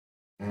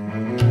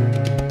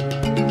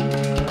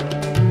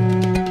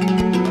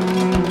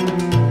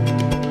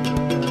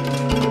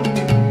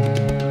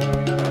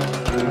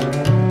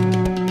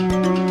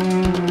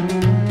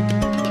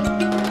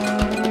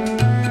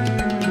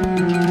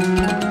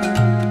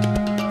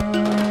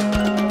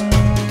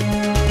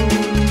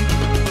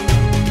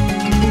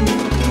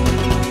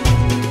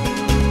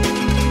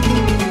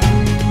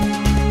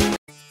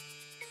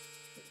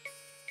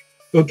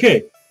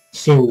Okay,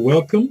 so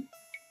welcome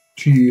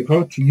to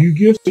How to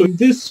Yu-Gi-Oh! So in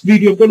this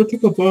video, I'm going to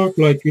talk about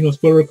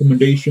spell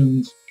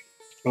recommendations,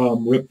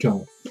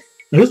 Reptile.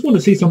 I just want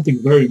to say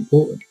something very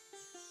important.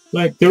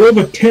 There are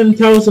over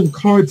 10,000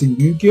 cards in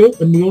Yu-Gi-Oh!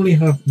 And we only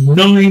have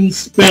 9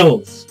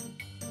 spells.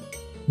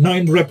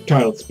 9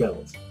 Reptile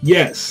spells.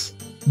 Yes,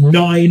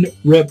 9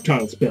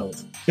 Reptile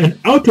spells. And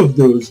out of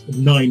those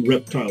 9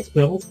 Reptile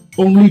spells,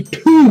 only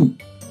 2.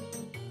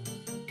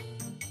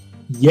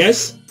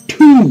 Yes,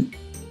 2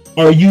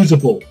 are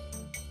usable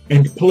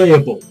and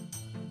playable.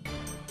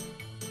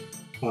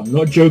 I'm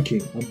not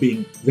joking, I'm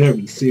being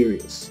very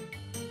serious.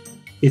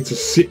 It's a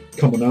sick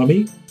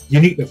Kamonami. You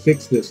need to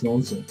fix this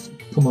nonsense.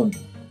 Come on.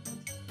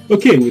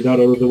 Okay, with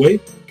that out of the way,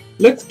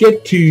 let's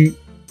get to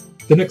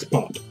the next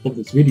part of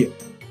this video.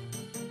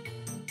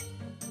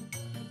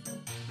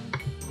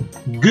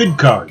 Good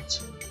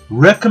cards,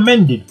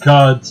 recommended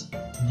cards,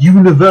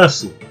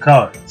 universal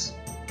cards.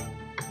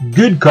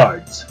 Good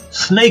cards,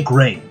 Snake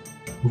Rain,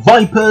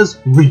 Viper's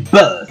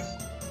Rebirth.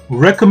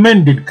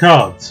 Recommended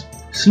cards,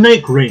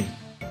 Snake Rain,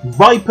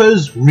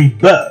 Viper's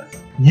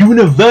Rebirth.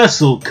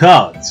 Universal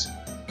cards,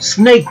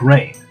 Snake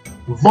Rain,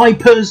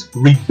 Viper's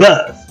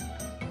Rebirth.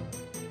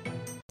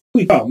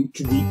 We come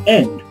to the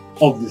end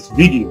of this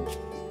video.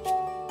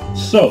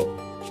 So,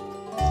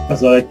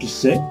 as I like to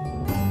say,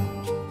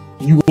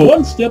 you are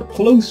one step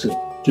closer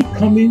to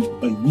becoming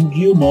a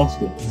Yu-Gi-Oh!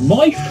 Master.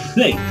 My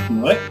fate,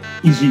 right,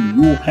 is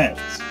in your hands.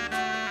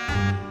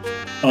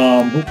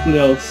 Hopefully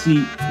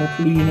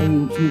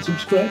you'll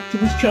subscribe to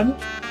this channel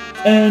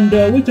and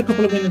wait a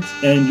couple of minutes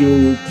and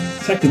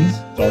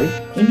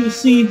and you'll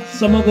see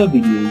some other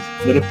videos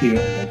that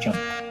appear on my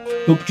channel.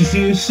 Hope to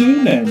see you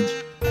soon and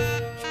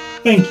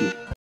thank you.